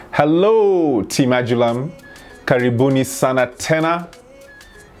Hello, Team Adulam. Karibuni sana tena.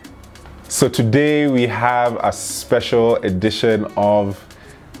 So today we have a special edition of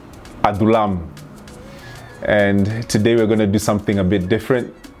Adulam. And today we're going to do something a bit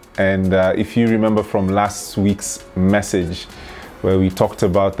different. And if you remember from last week's message, where we talked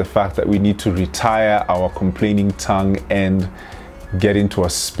about the fact that we need to retire our complaining tongue and get into a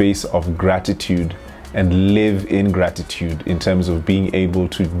space of gratitude and live in gratitude in terms of being able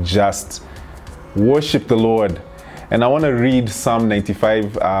to just worship the Lord. And I want to read Psalm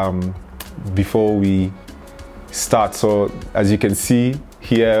 95 before we start. So as you can see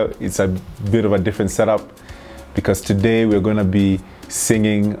here, it's a bit of a different setup because today we're going to be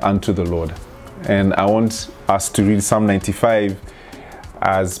singing unto the Lord. And I want us to read Psalm 95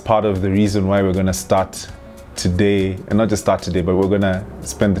 as part of the reason why we're going to start today, and not just start today, but we're going to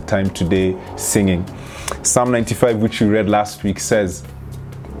spend the time today singing. Psalm 95, which we read last week, says,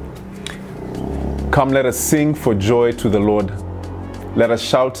 "Come, let us sing for joy to the Lord. Let us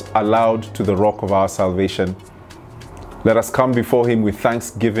shout aloud to the rock of our salvation. Let us come before him with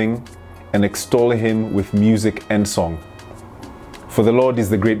thanksgiving and extol him with music and song. For the Lord is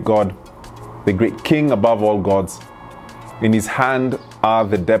the great God, the great King above all gods. In his hand are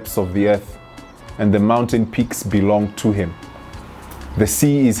the depths of the earth, and the mountain peaks belong to him. The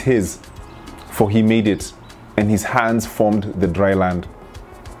sea is his, for he made it, and his hands formed the dry land.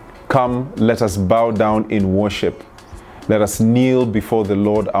 Come, let us bow down in worship. Let us kneel before the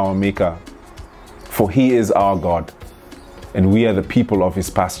Lord our Maker. For he is our God, and we are the people of his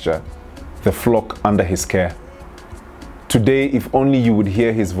pasture, the flock under his care. Today, if only you would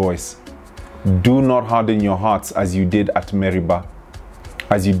hear his voice. Do not harden your hearts as you did at Meribah,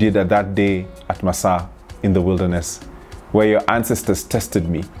 as you did at that day at Massah in the wilderness, where your ancestors tested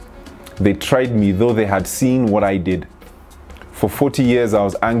me. They tried me, though they had seen what I did. For 40 years I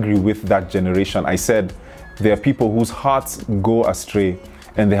was angry with that generation. I said, they are people whose hearts go astray,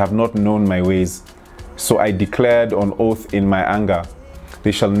 and they have not known my ways. So I declared on oath in my anger,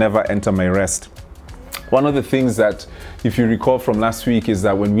 they shall never enter my rest." One of the things that, if you recall from last week, is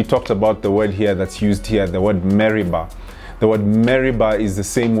that when we talked about the word here that's used here, the word Meribah, the word Meribah is the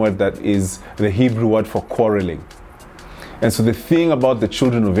same word that is the Hebrew word for quarreling. And so the thing about the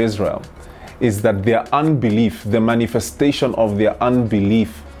children of Israel is that their unbelief, the manifestation of their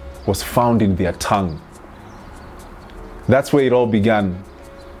unbelief, was found in their tongue. That's where it all began.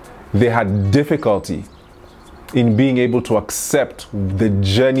 They had difficulty in being able to accept the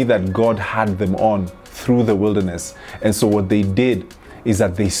journey that God had them on through the wilderness. And so what they did is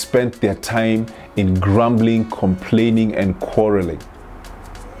that they spent their time in grumbling, complaining, and quarreling.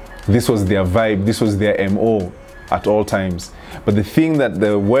 This was their vibe, this was their MO at all times. But the thing that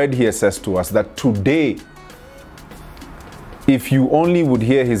the word here says to us, that today, if you only would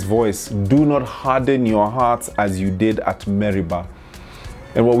hear his voice, do not harden your hearts as you did at Meribah.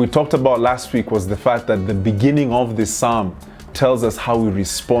 And what we talked about last week was the fact that the beginning of this psalm tells us how we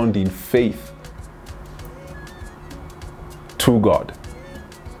respond in faith to God.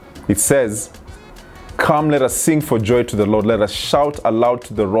 It says, "Come, let us sing for joy to the Lord. Let us shout aloud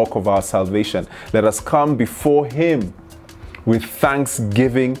to the rock of our salvation. Let us come before him with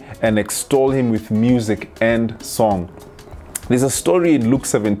thanksgiving and extol him with music and song." There's a story in Luke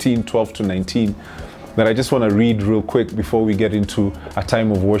 17, 12 to 19 that I just want to read real quick before we get into a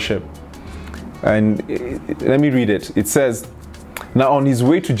time of worship. And let me read it. It says, "Now on his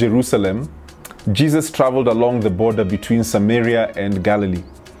way to Jerusalem, Jesus traveled along the border between Samaria and Galilee.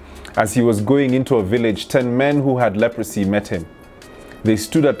 As he was going into a village, 10 men who had leprosy met him. They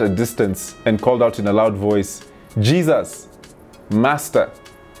stood at a distance and called out in a loud voice, 'Jesus, Master,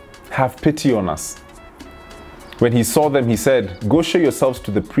 have pity on us.' When he saw them, he said, 'Go show yourselves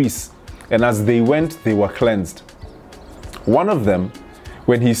to the priests.' And as they went, they were cleansed. One of them,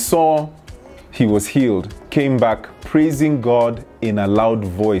 when he saw he was healed, came back praising God in a loud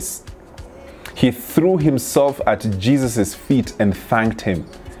voice. He threw himself at Jesus' feet and thanked him.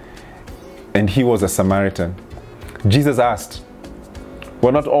 And he was a Samaritan. Jesus asked,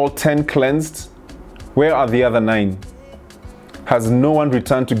 'Were not all 10 cleansed? Where are the other 9? Has no one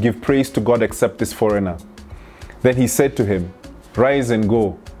returned to give praise to God except this foreigner?' Then he said to him, 'Rise and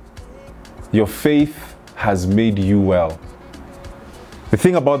go. Your faith has made you well.'" The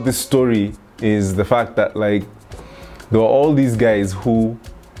thing about this story is the fact that, like, there were all these guys who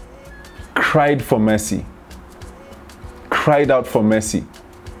cried for mercy, cried out for mercy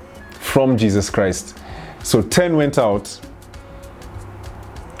from Jesus Christ. So 10 went out,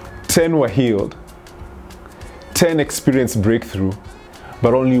 10 were healed, 10 experienced breakthrough,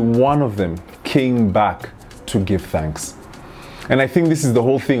 but only one of them came back to give thanks. And I think this is the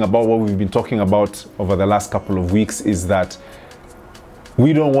whole thing about what we've been talking about over the last couple of weeks, is that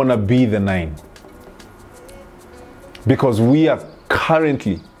we don't want to be the 9. Because we are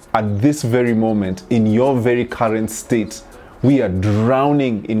currently, at this very moment, in your very current state, we are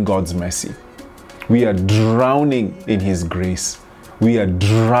drowning in God's mercy. We are drowning in His grace. We are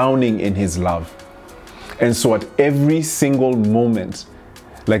drowning in His love. And so at every single moment,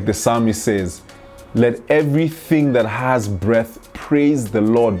 like the psalmist says, let everything that has breath praise the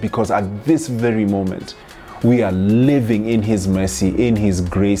Lord, because at this very moment, we are living in His mercy, in His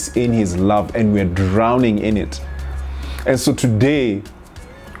grace, in His love, and we're drowning in it. And so today,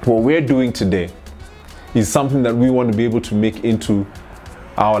 what we're doing today is something that we want to be able to make into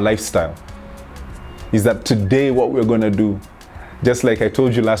our lifestyle. Is that today what we're going to do, just like I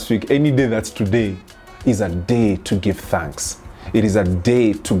told you last week, any day that's today is a day to give thanks. It is a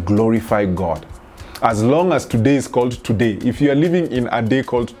day to glorify God. As long as today is called today, if you are living in a day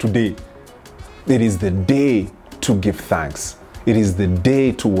called today, it is the day to give thanks. It is the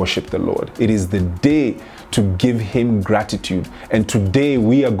day to worship the Lord. It is the day to give Him gratitude. And today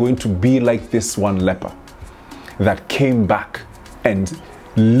we are going to be like this one leper that came back and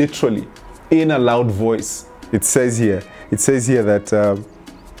literally in a loud voice, it says here that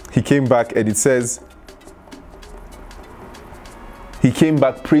he came back, and it says he came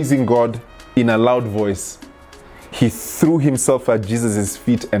back praising God in a loud voice. He threw himself at Jesus'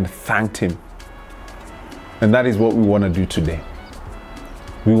 feet and thanked Him. And that is what we want to do today.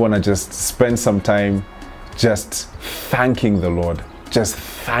 We want to just spend some time just thanking the Lord, just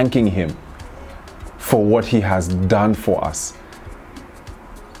thanking Him for what He has done for us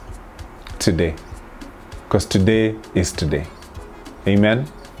today. Because today is today. Amen.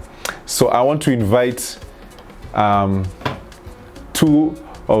 So I want to invite 3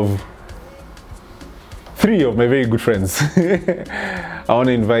 of my very good friends. I want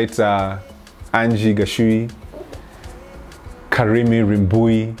to invite Angie Gashui, Karimi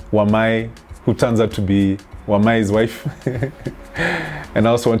Rimbui, Wamai, who turns out to be Wamai's wife. And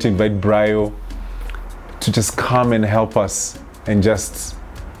I also want to invite Brayo to just come and help us and just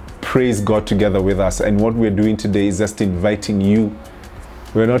praise God together with us. And what we're doing today is just inviting you.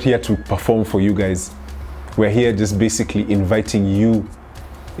 We're not here to perform for you guys. We're here just basically inviting you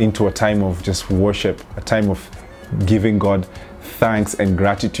into a time of just worship, a time of giving God thanks and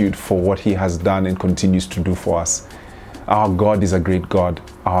gratitude for what He has done and continues to do for us. Our God is a great God,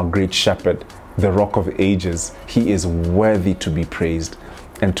 our great shepherd, the Rock of Ages. He is worthy to be praised.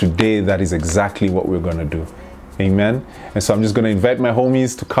 And today, that is exactly what we're going to do. Amen. And so I'm just going to invite my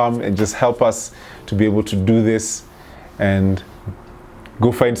homies to come and just help us to be able to do this, and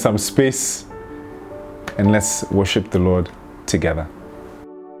go find some space and let's worship the Lord together.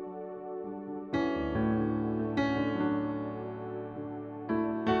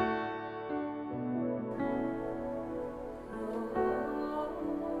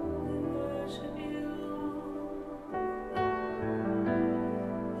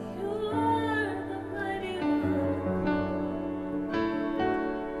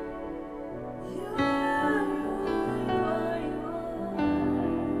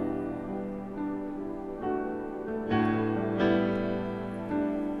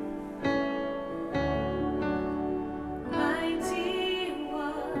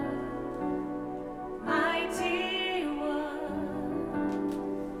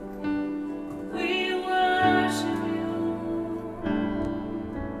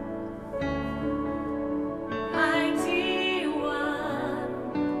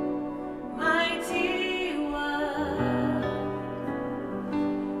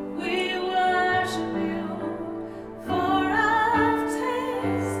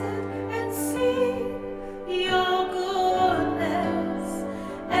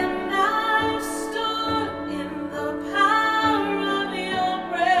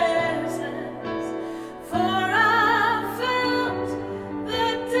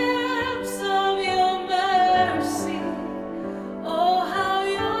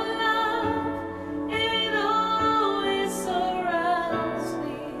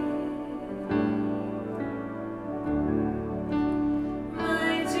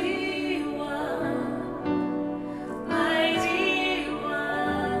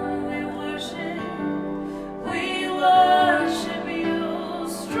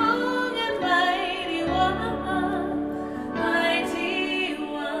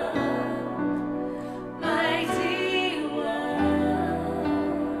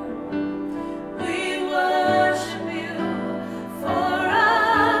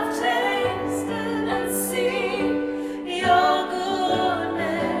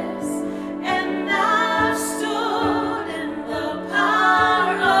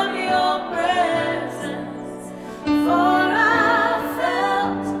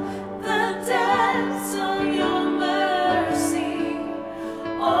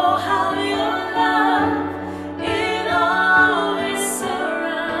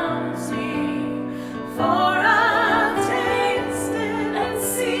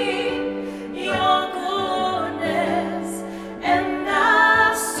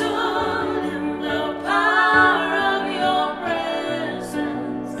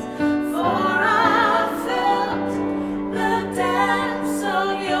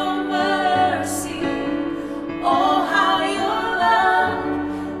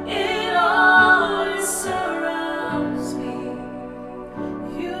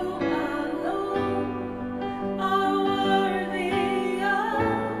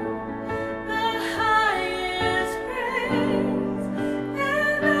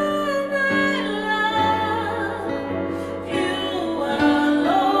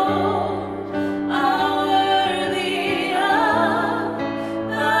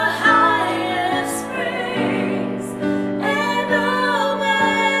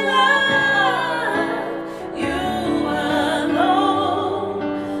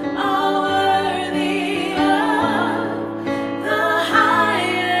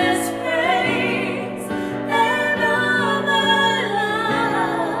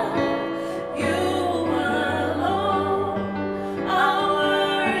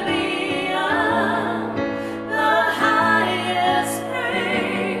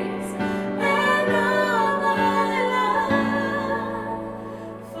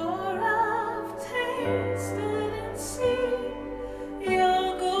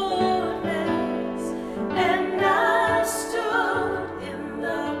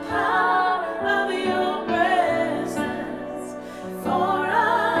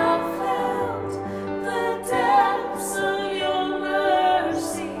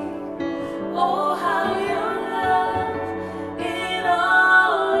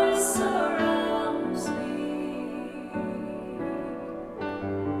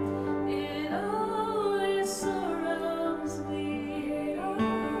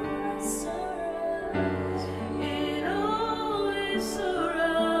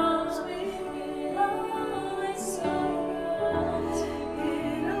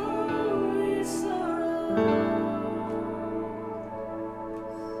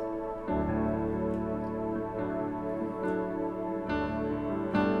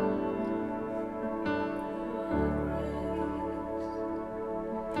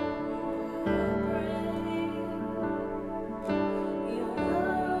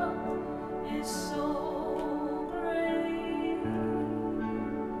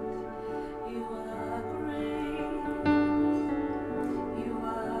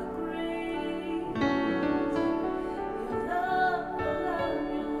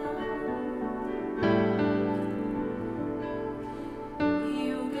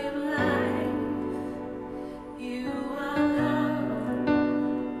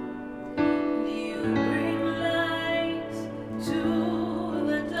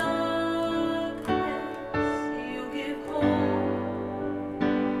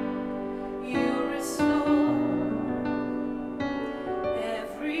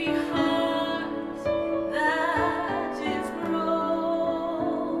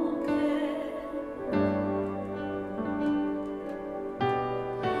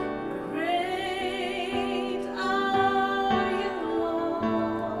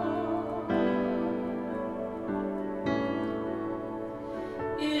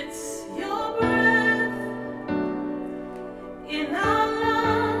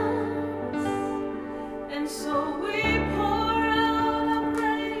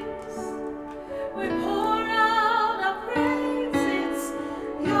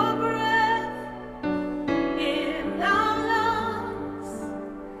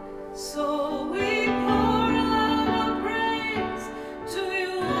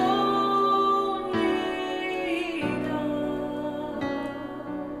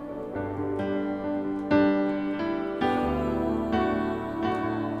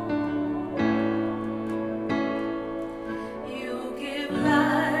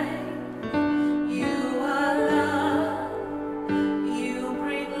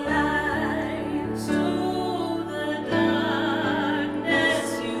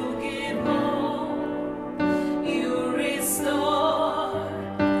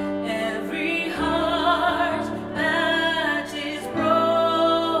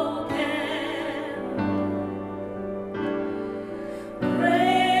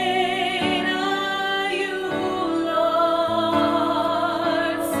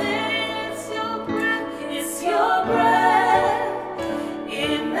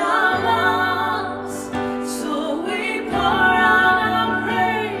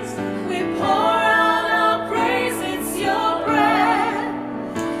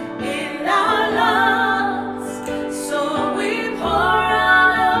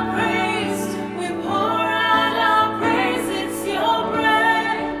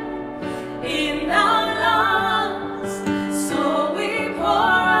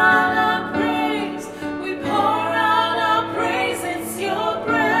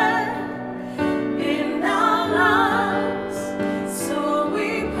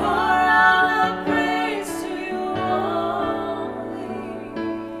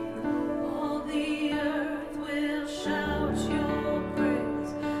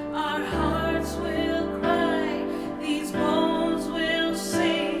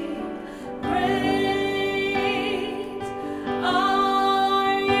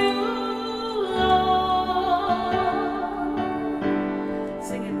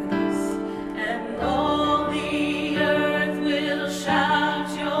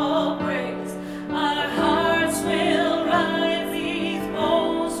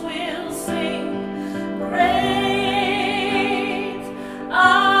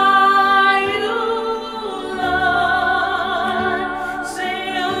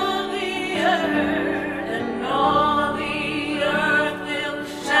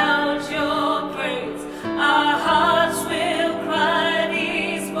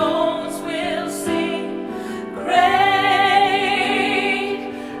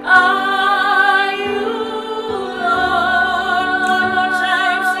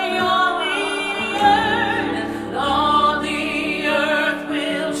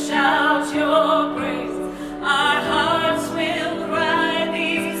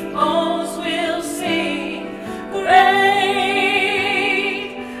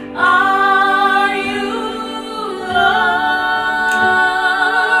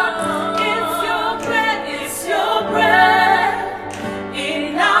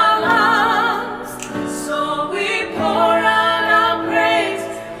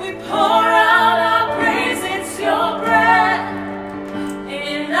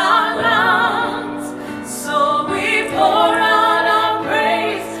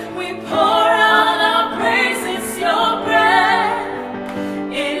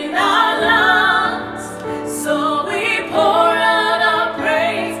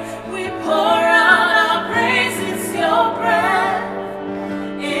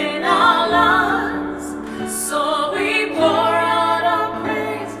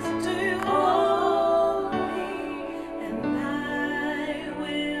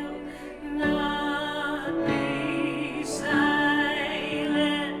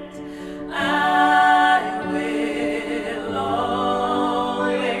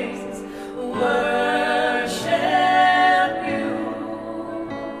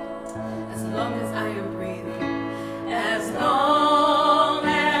 as long as I am breathing, as long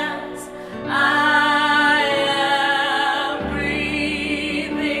as I am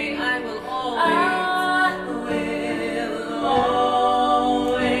breathing, I will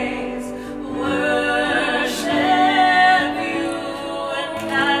always worship you,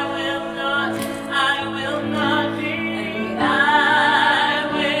 and I will not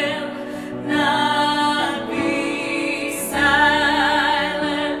be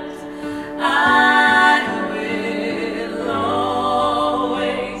silent. I will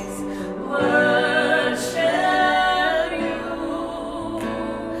always worship you,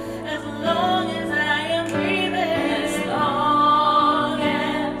 as long as I am breathing, as long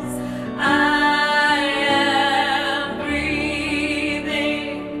as I am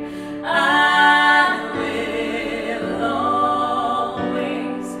breathing, I will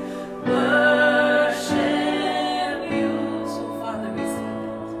always worship you. So Father, receive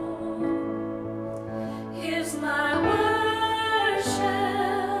it. Here's my worship,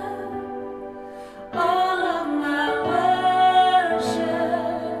 all of my worship.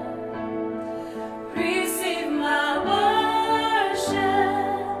 Receive my worship,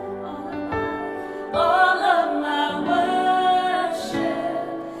 all of my worship.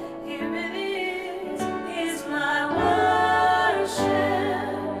 Here it is. Here's my worship,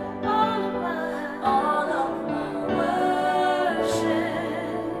 all of my worship.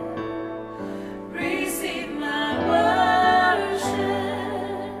 Receive my worship,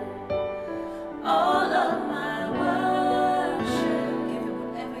 all of my worship. Give it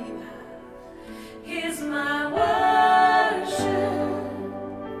whatever you have. Here's my worship,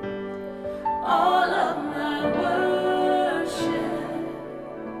 all of my worship.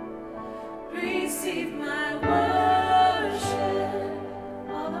 Receive my worship,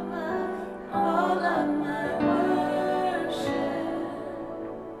 all of my worship.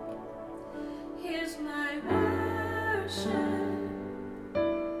 Here's my worship,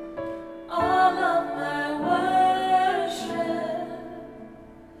 all of my worship.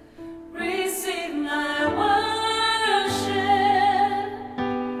 Receive my worship,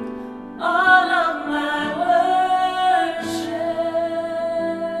 all of my worship.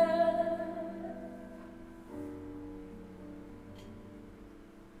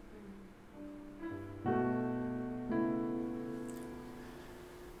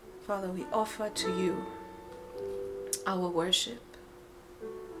 Father, we offer to you our worship,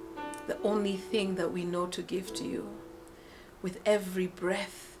 the only thing that we know to give to you, with every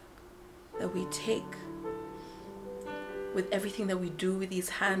breath that we take, with everything that we do with these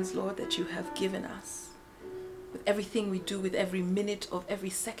hands, Lord, that you have given us, with everything we do with every minute of every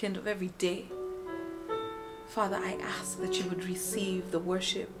second of every day. Father, I ask that you would receive the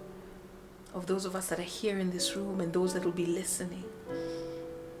worship of those of us that are here in this room and those that will be listening.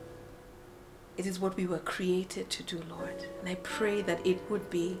 It is what we were created to do, Lord. And I pray that it would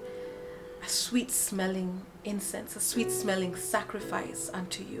be a sweet-smelling incense, a sweet-smelling sacrifice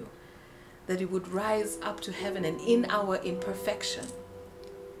unto you, that it would rise up to heaven, and in our imperfection,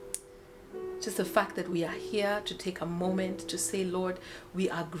 just the fact that we are here to take a moment to say, Lord, we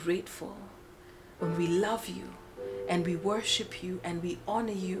are grateful when we love you and we worship you and we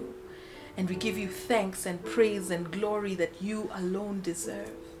honor you and we give you thanks and praise and glory that you alone deserve.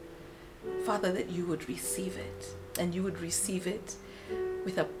 Father, that you would receive it, and you would receive it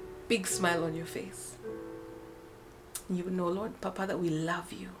with a big smile on your face. And you would know, Lord, Papa, that we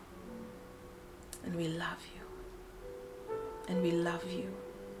love you, and we love you, and we love you,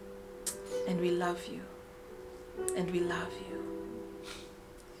 and we love you, and we love you.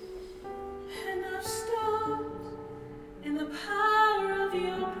 And I've stood in the power of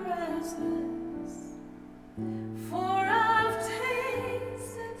your presence, for I've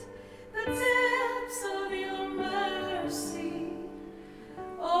tasted the depths of your mercy.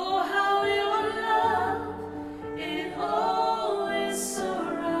 Oh, how your love, it always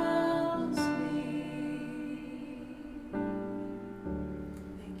surrounds me.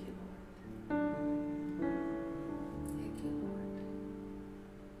 Thank you, Lord. Thank you, Lord.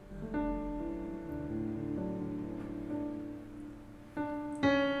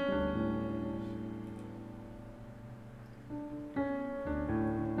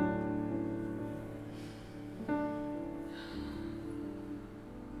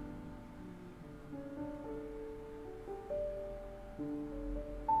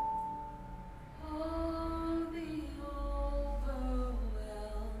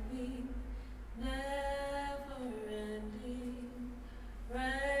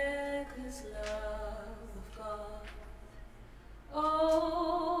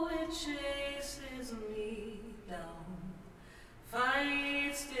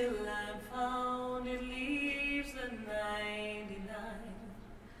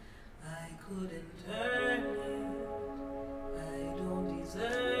 couldn't earn it, I don't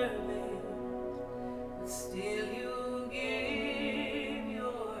deserve it, but still you gave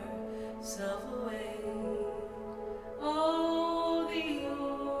yourself away. Oh, the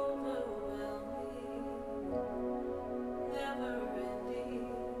overwhelming, never-ending,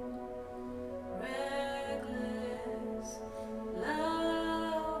 reckless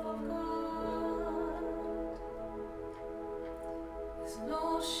love of God. There's no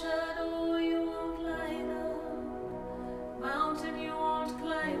shadow you won't light up, mountain you won't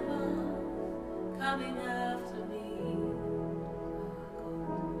climb up, coming after me.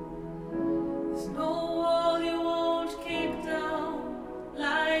 There's no wall you won't kick down,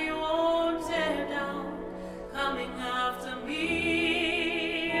 lie you won't tear down, coming after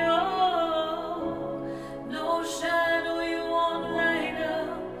me. Oh, no shadow you won't light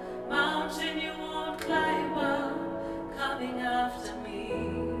up, mountain you won't climb up, coming after me.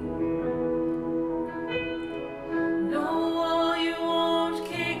 No wall you won't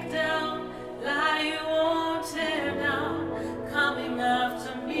kick down, lie you won't tear down, coming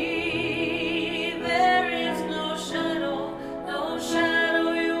after me. There is no shadow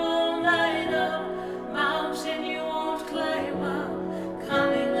you won't light up, mountain you won't climb up,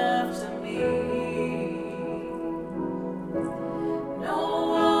 coming after me. No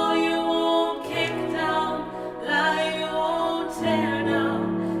wall you won't kick down, lie you won't tear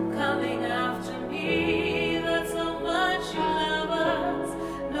down, coming after me. That's how much you love us.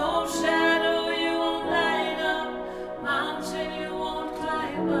 No shadow you won't light up, mountain you won't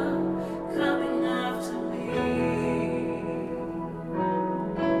climb up, coming after me.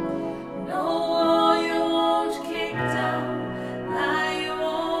 No wall you won't kick down, lie you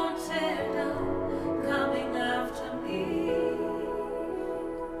won't tear down, coming after me.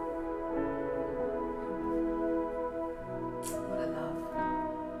 What a love.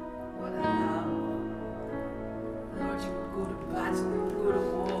 What a love. Lord, you would go to battle, you would go to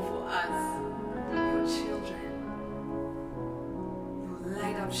war for us, your children. You will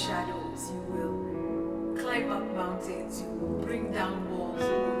light up shadows, you will climb up mountains, you will bring down walls, you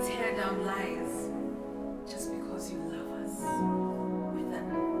will tear down lies, just because you love us with an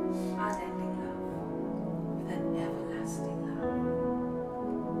unending love, with an everlasting love.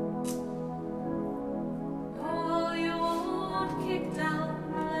 Oh, you won't kick down,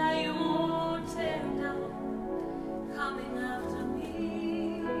 lie you won't tear down, coming after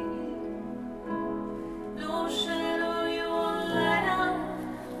me. No shadow you won't light up,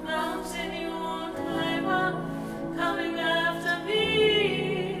 mountain you won't climb up, coming after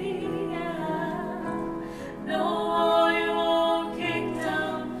me. No wall you won't kick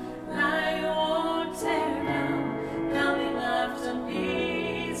down, lie you won't tear down, coming after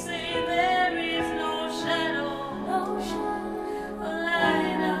me. Say there is no shadow will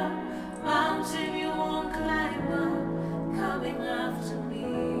light up, mountain you won't climb up, coming after me.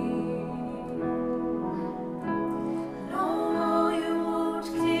 No wall you won't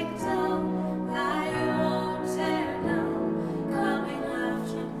kick down, lie you won't tear down, coming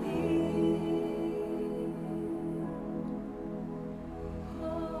after me.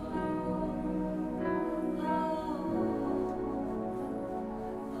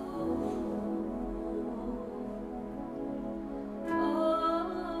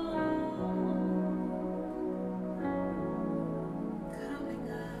 Coming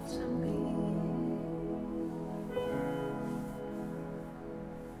after me.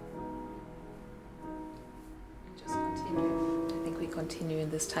 Just continue. I think we continue in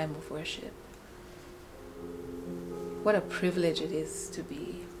this time of worship. What a privilege it is to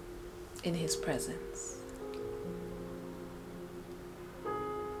be in His presence.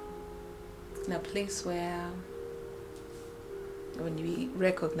 In a place where, when we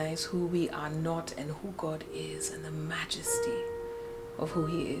recognize who we are not and who God is and the majesty of who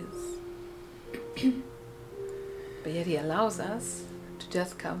He is. But yet He allows us to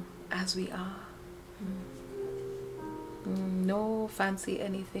just come as we are. No fancy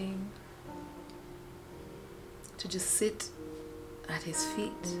anything. To just sit at His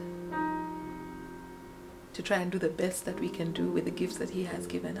feet. To try and do the best that we can do with the gifts that He has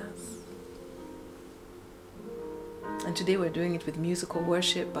given us. And today we're doing it with musical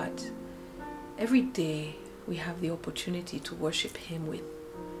worship, but every day we have the opportunity to worship Him with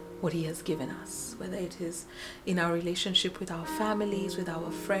what He has given us, whether it is in our relationship with our families, with our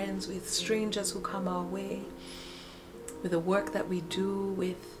friends, with strangers who come our way, with the work that we do,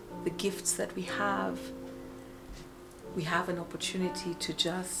 with the gifts that we have. We have an opportunity to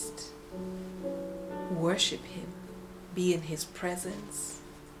just worship Him, be in His presence,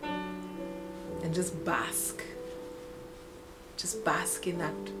 and just bask in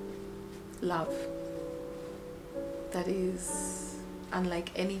that love that is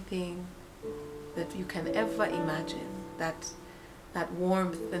unlike anything that you can ever imagine. That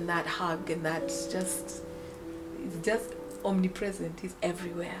warmth and that hug and that it's just omnipresent. He's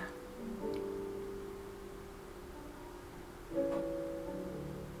everywhere.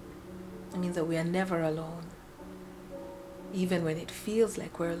 It means that we are never alone. Even when it feels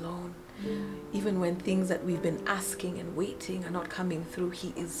like we're alone, even when things that we've been asking and waiting are not coming through,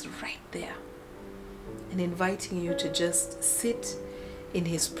 He is right there and inviting you to just sit in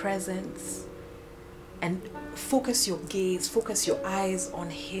His presence and focus your gaze, focus your eyes on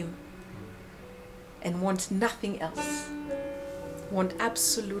Him and want nothing else. Want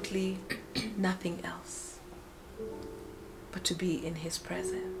absolutely nothing else but to be in His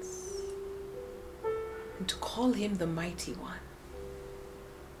presence. And to call Him the Mighty One,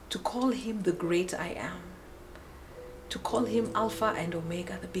 to call Him the Great I Am, to call Him Alpha and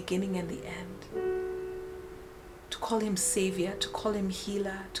Omega, the beginning and the end, to call Him Savior, to call Him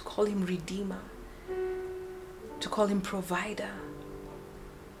Healer, to call Him Redeemer, to call Him Provider,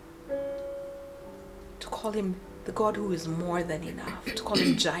 to call Him the God who is more than enough, to call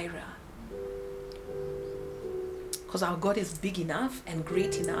Him Jireh. Because our God is big enough and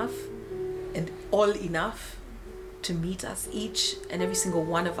great enough and all enough to meet us, each and every single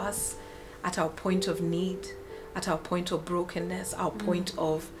one of us, at our point of need, at our point of brokenness, our point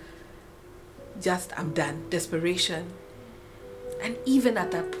of just, I'm done, desperation. And even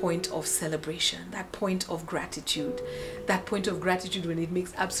at that point of celebration, that point of gratitude when it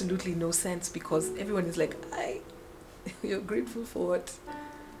makes absolutely no sense because everyone is like, you're grateful for what?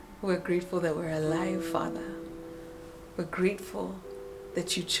 We're grateful that we're alive, Father. We're grateful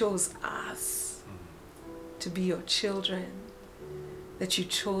that you chose us to be your children, that you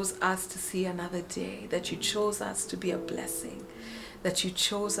chose us to see another day, that you chose us to be a blessing, that you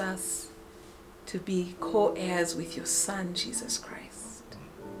chose us to be co-heirs with your Son, Jesus Christ.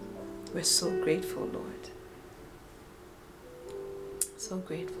 We're so grateful, Lord. So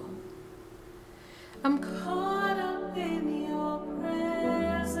grateful. I'm caught up in your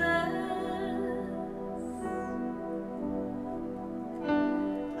presence.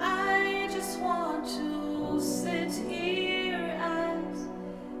 I just want to sit here at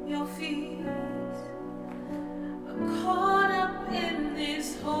your feet. I'm caught up in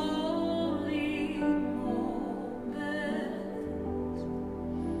this holy moment.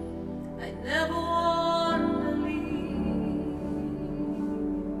 I never want to leave.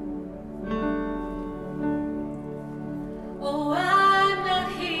 Oh, I'm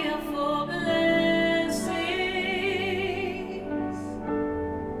not here for blessings.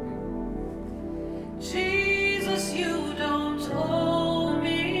 Jesus, you don't owe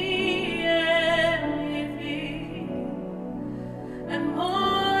me anything. And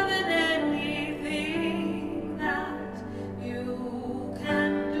more than anything that you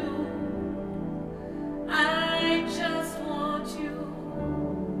can do, I just want you.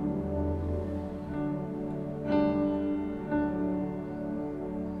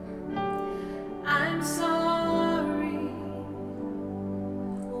 I'm sorry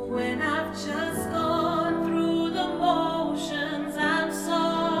when I've just gone through the motions. I'm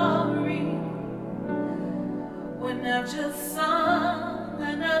sorry when I've just sung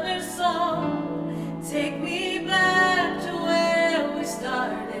another song. Take me back to where we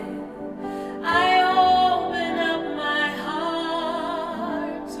started. I open up my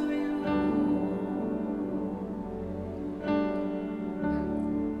heart to you.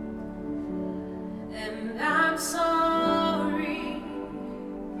 And I'm sorry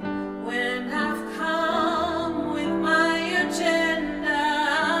when I've come with my agenda.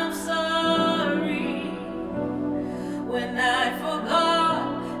 I'm sorry when I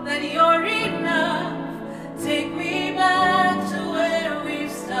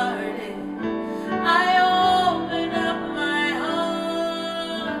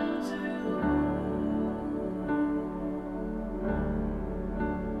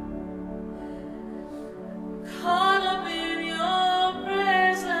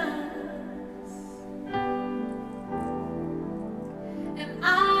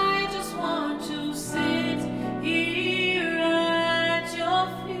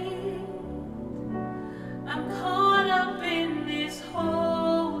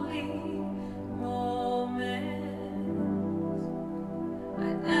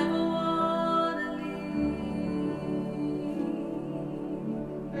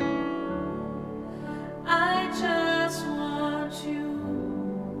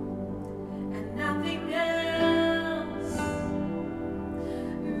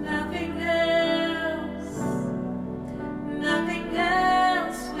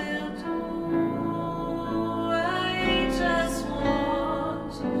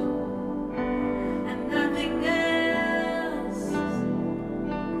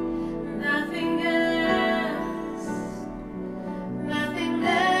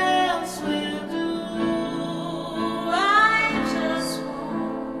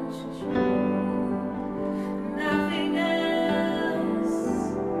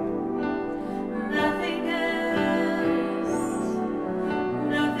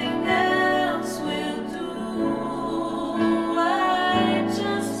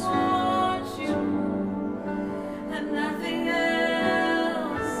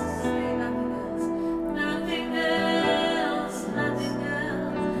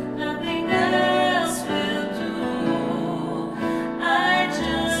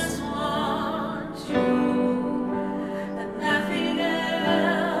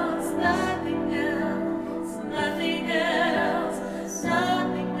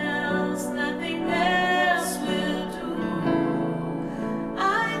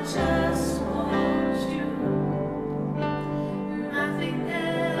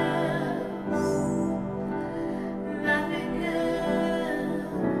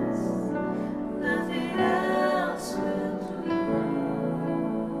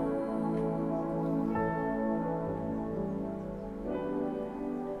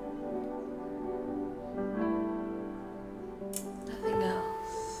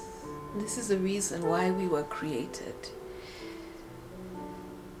This is the reason why we were created.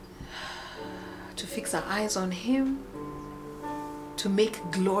 To fix our eyes on Him, to make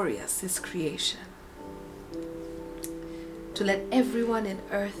glorious His creation, to let everyone in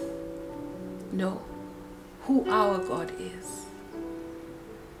earth know who our God is.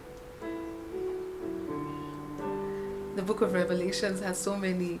 The book of Revelations has so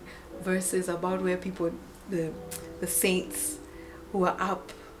many verses about where people, the saints who are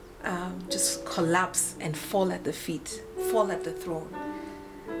up, just collapse and fall at the feet, fall at the throne,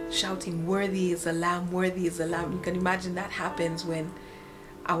 shouting, "Worthy is the Lamb, worthy is the Lamb." You can imagine that happens when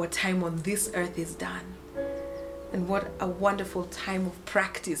our time on this earth is done. And what a wonderful time of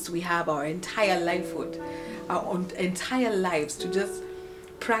practice we have, our entire lifehood, our entire lives, to just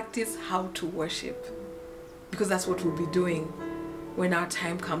practice how to worship. Because that's what we'll be doing when our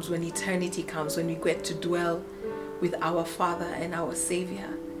time comes, when eternity comes, when we get to dwell with our Father and our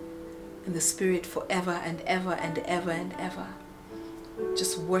Savior and the Spirit forever and ever and ever and ever.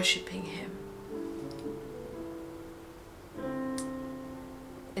 Just worshiping Him.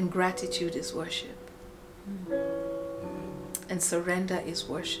 And gratitude is worship. And surrender is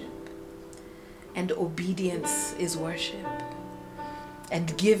worship. And obedience is worship.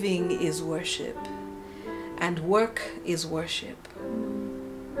 And giving is worship. And work is worship.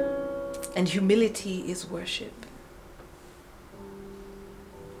 And humility is worship.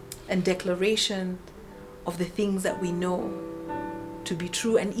 And declaration of the things that we know to be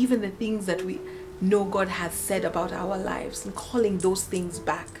true, and even the things that we know God has said about our lives, and calling those things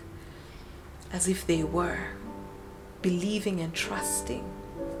back as if they were. Believing and trusting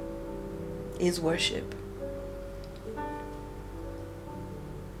is worship.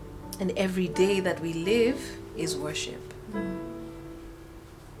 And every day that we live is worship.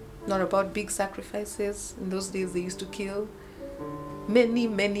 Not about big sacrifices. In those days they used to kill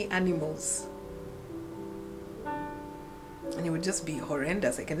many animals. And it would just be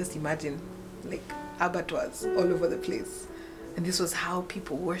horrendous. I can just imagine like abattoirs all over the place. And this was how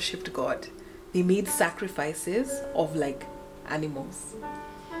people worshipped God. They made sacrifices of like animals.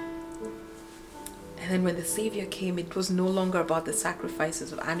 And then when the Savior came, it was no longer about the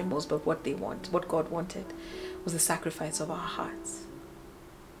sacrifices of animals, but what God wanted was the sacrifice of our hearts.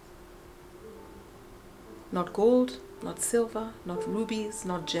 Not gold, not silver, not rubies,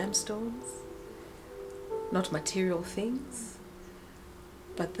 not gemstones, not material things,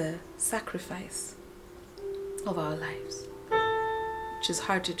 but the sacrifice of our lives, which is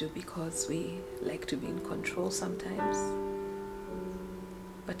hard to do because we like to be in control sometimes.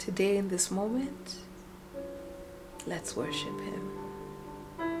 But today, in this moment, let's worship Him.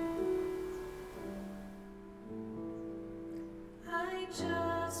 I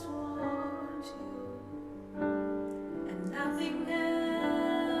just want you and nothing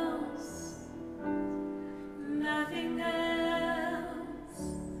else, nothing else,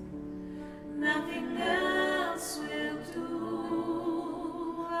 nothing else will do.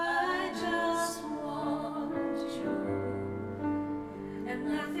 I just want you and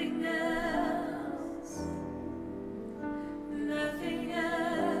nothing else. Nothing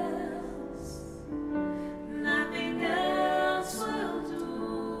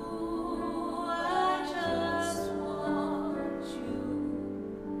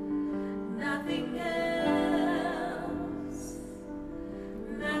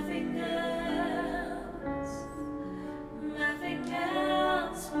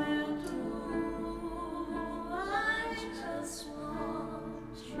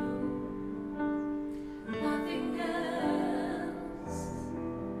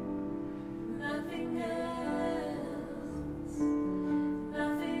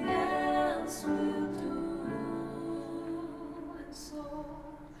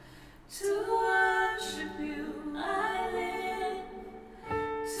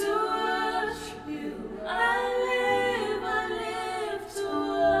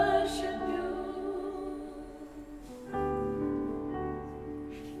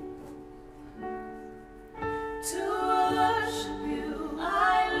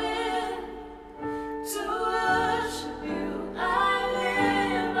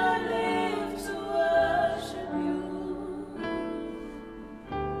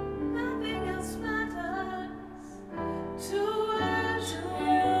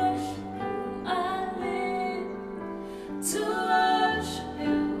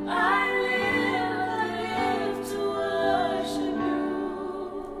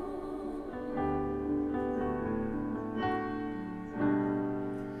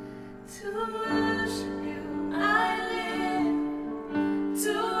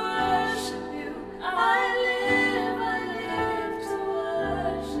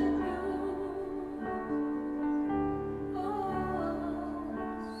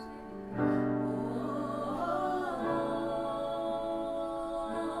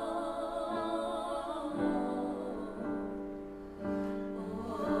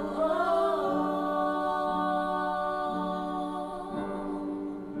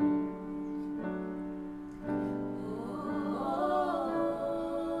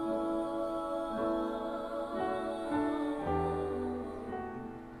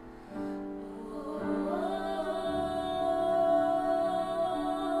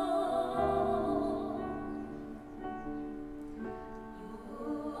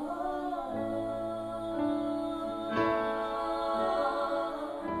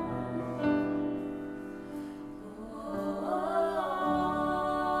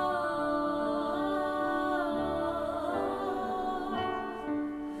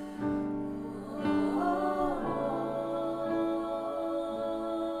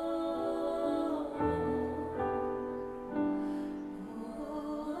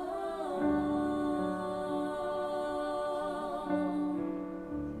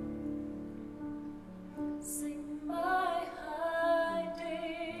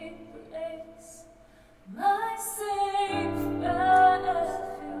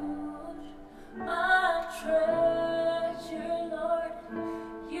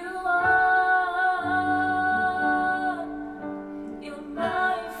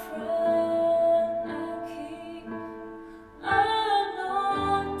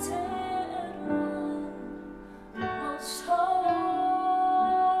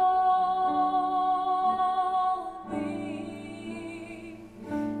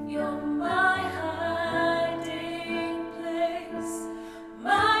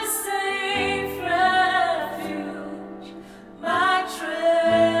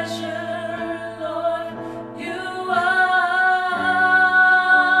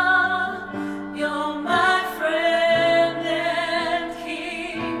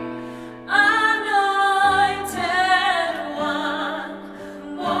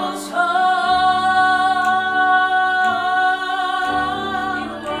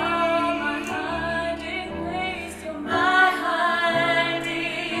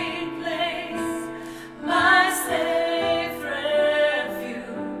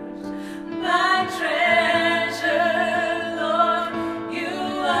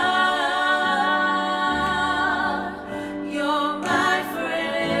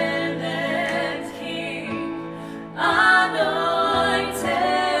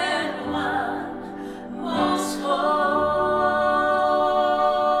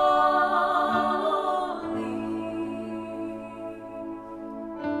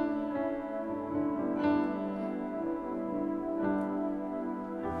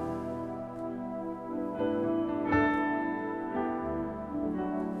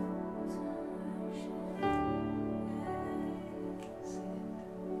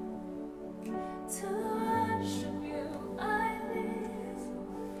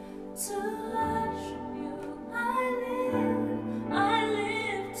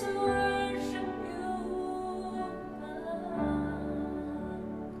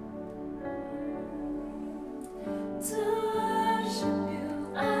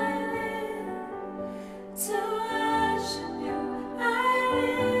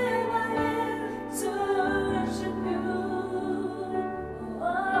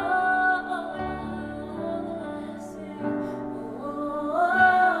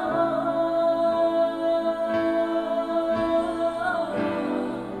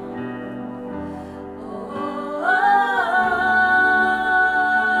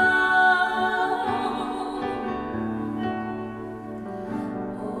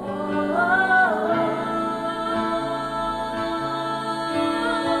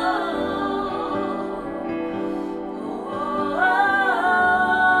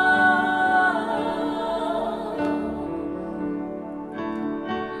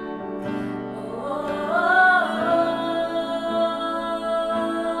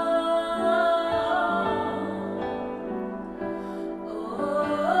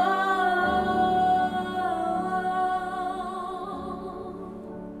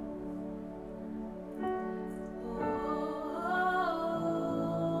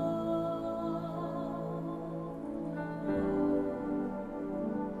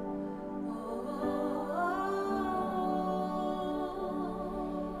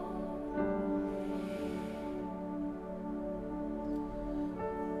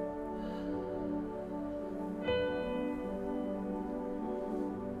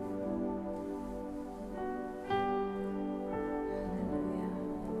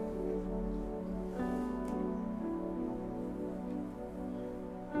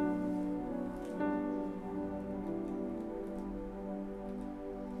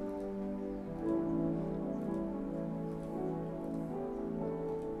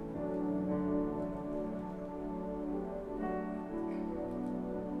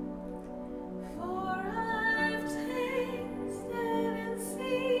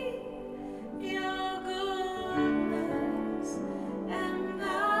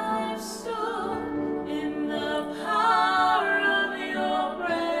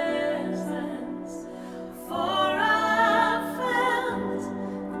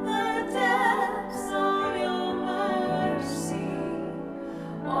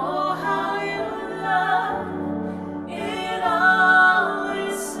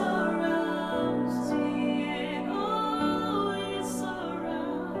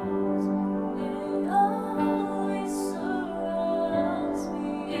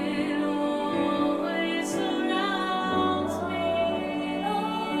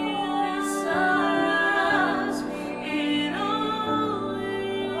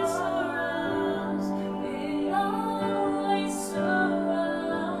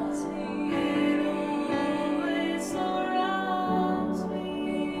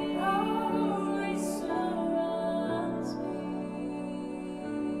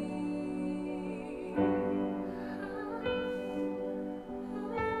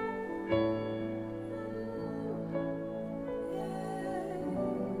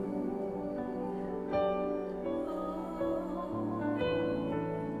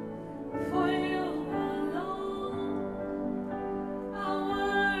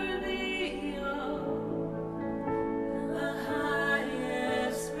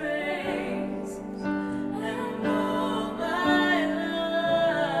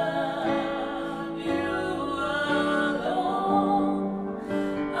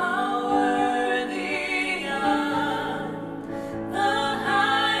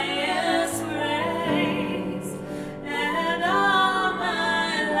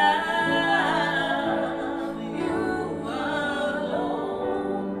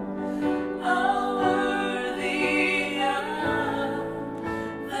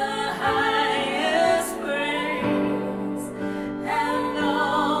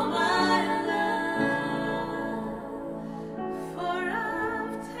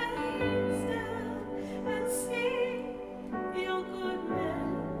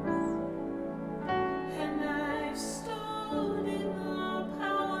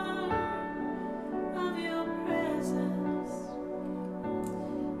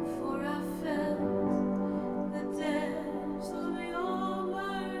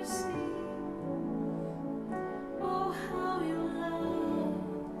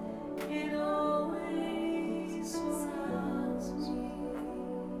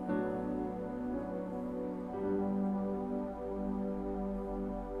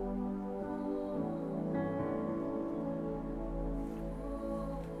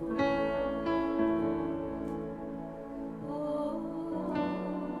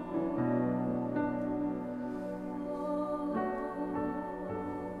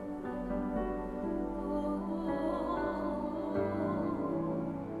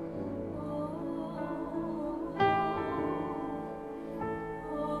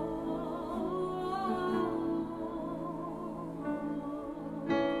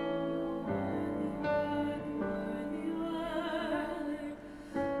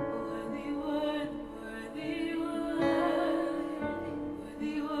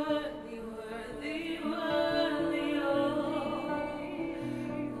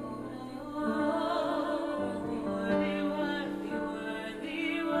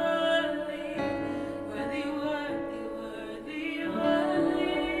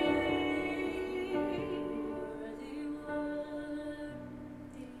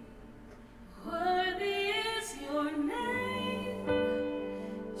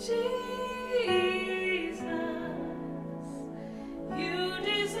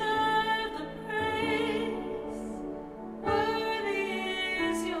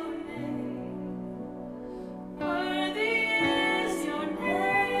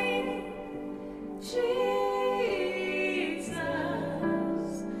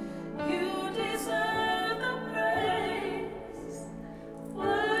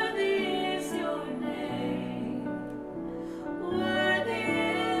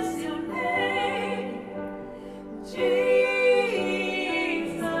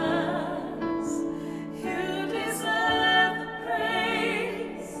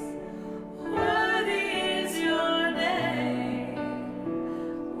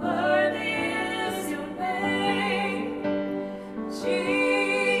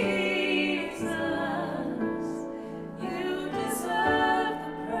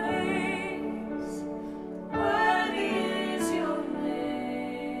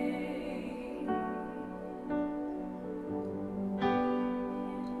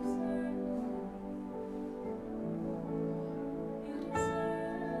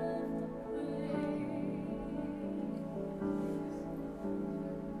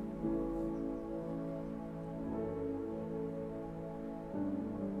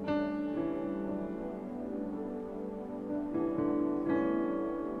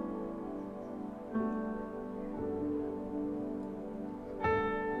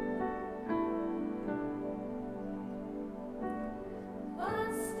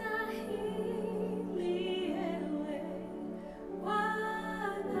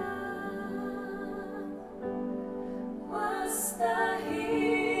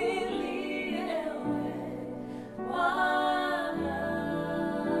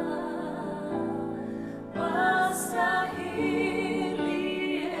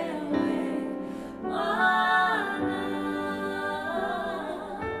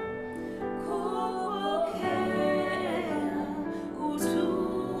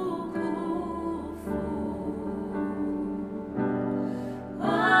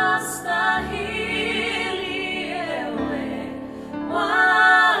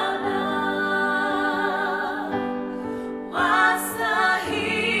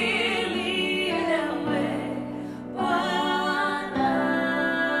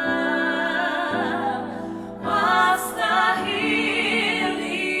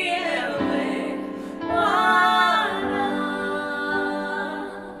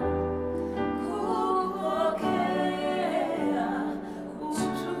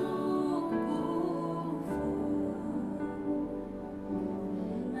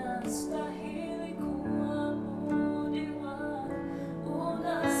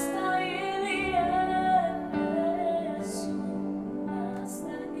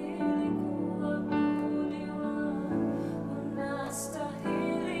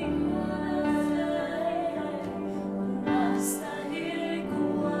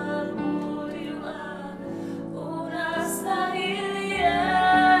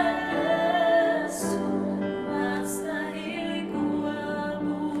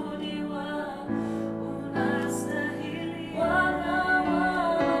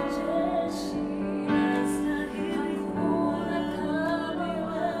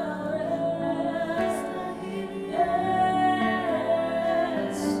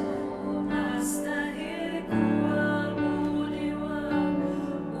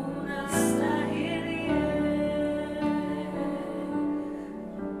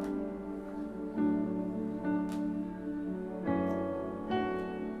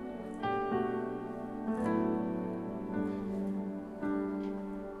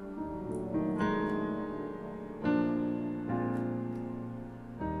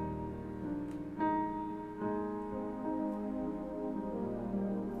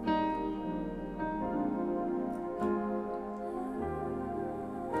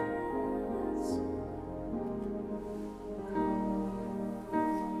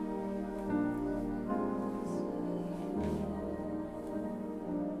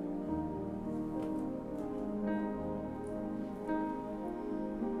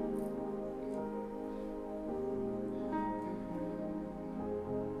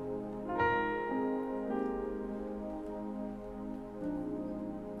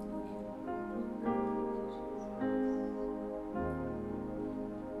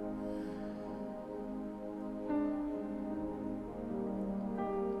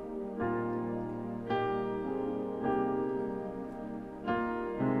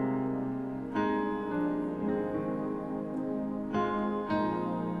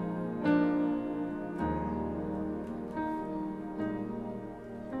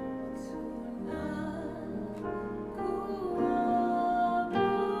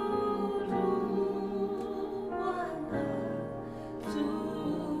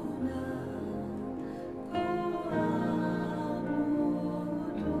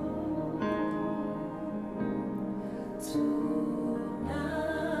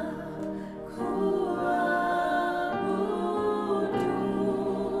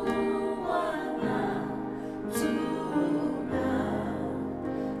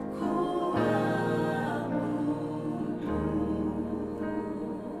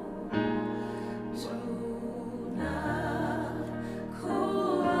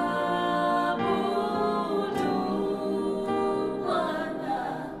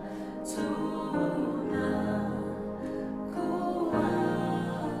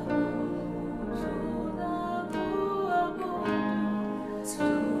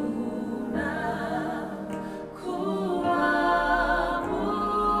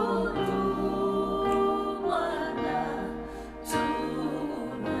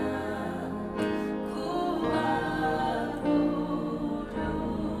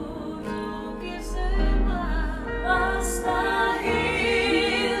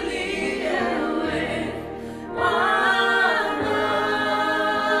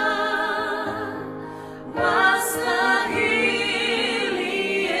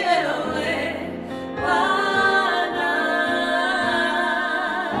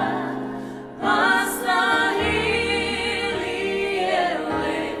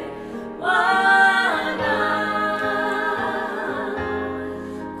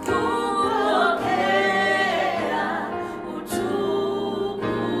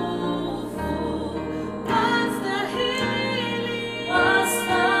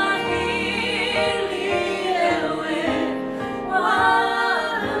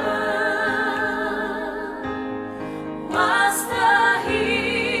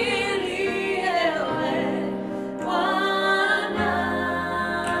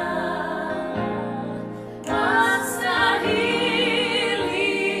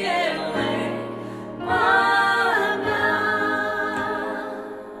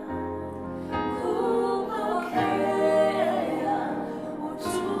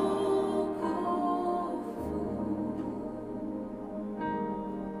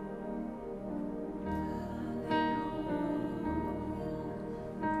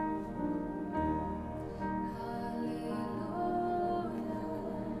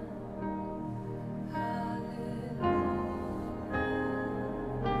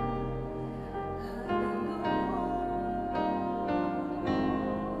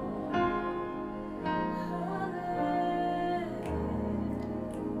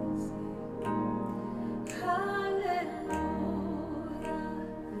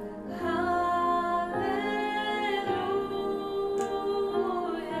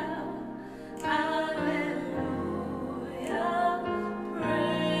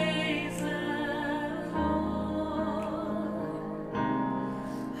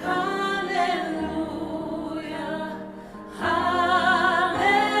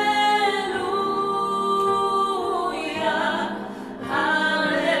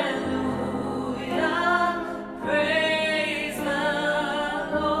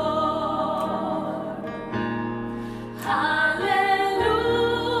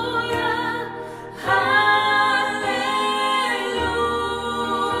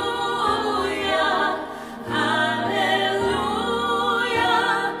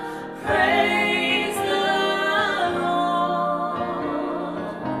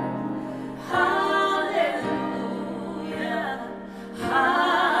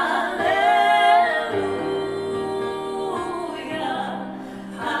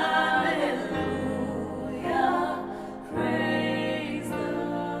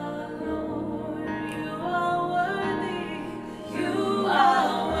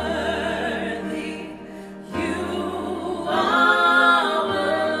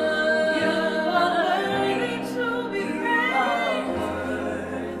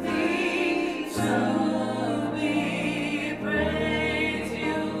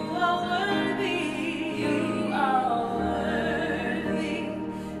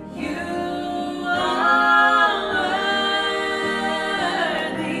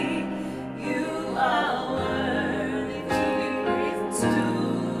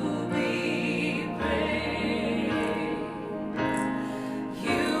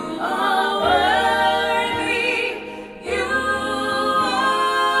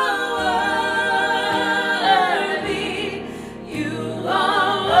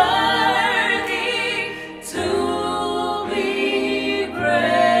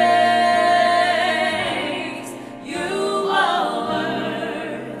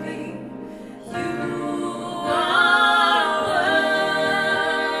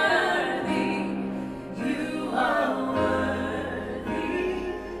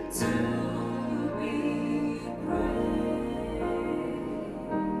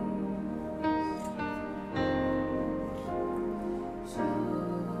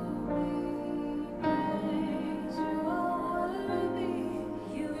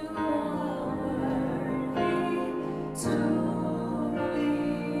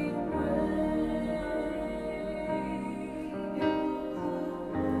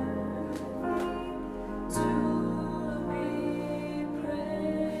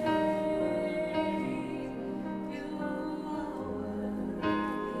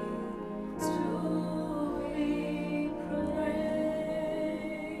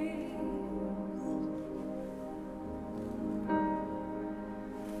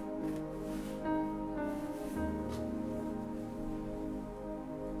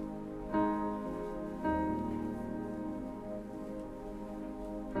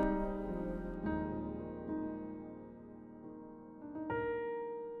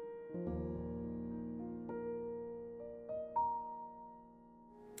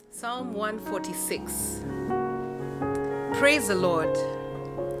Psalm 146. Praise the Lord.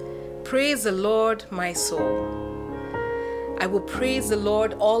 Praise the Lord, my soul. I will praise the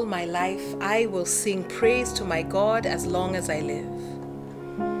Lord all my life. I will sing praise to my God as long as I live.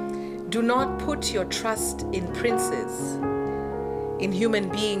 Do not put your trust in princes, in human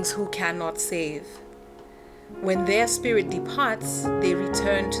beings who cannot save. When their spirit departs, they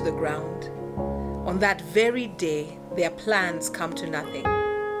return to the ground. On that very day, their plans come to nothing.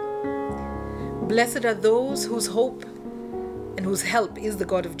 Blessed are those whose hope and whose help is the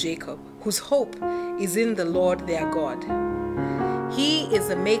God of Jacob, whose hope is in the Lord their God. He is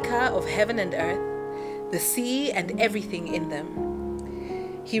the maker of heaven and earth, the sea and everything in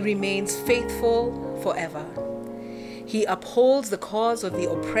them. He remains faithful forever. He upholds the cause of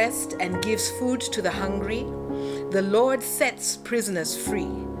the oppressed and gives food to the hungry. The Lord sets prisoners free.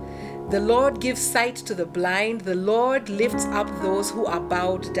 The Lord gives sight to the blind. The Lord lifts up those who are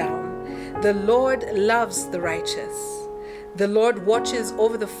bowed down. The Lord loves the righteous. The Lord watches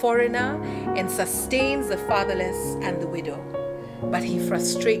over the foreigner and sustains the fatherless and the widow, but he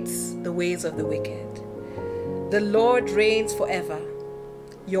frustrates the ways of the wicked. The Lord reigns forever,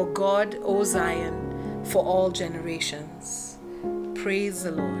 your God, O Zion, for all generations. Praise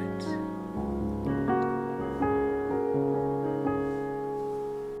the Lord.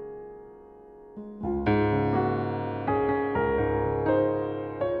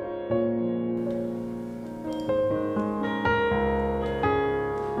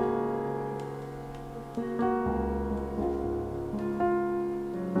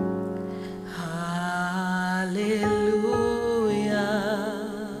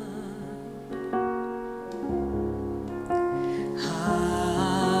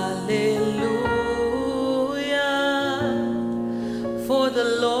 For the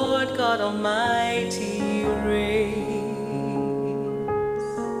Lord God Almighty reigns.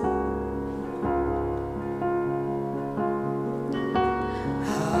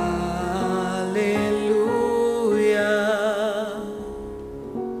 Hallelujah.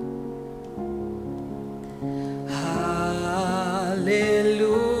 Hallelujah.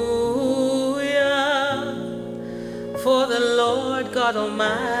 For the Lord God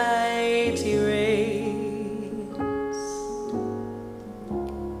Almighty reigns.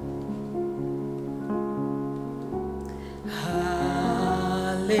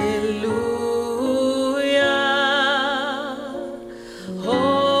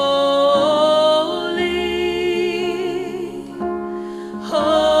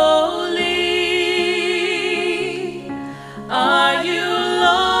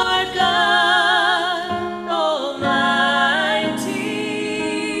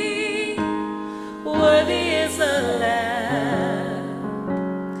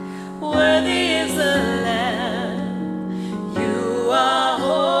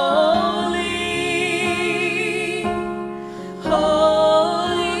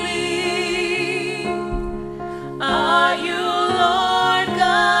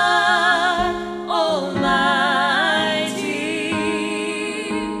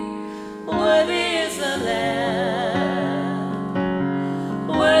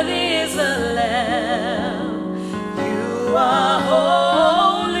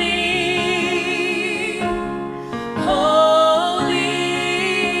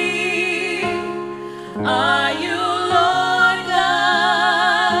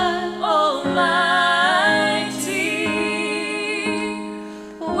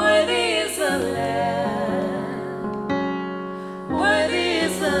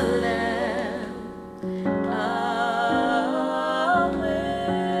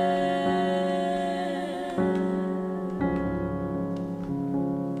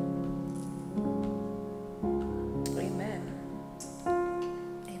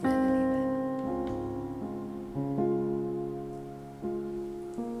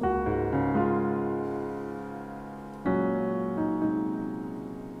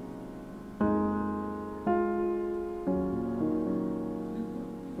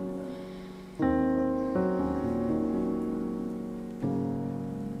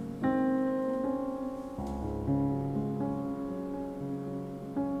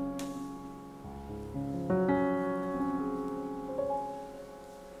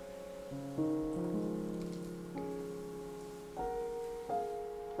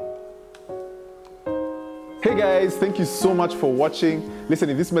 Hey guys, thank you so much for watching. Listen,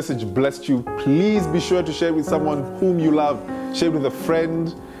 if this message blessed you, please be sure to share it with someone whom you love. Share it with a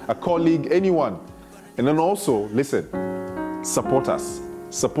friend, a colleague, anyone. And then also, listen, support us.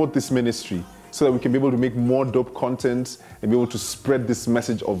 Support this ministry so that we can be able to make more dope content and be able to spread this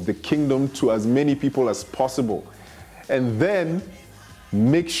message of the kingdom to as many people as possible. And then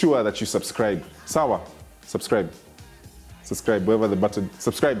make sure that you subscribe. Sawa, subscribe. Subscribe, wherever the button,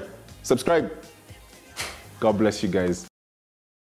 subscribe. God bless you guys.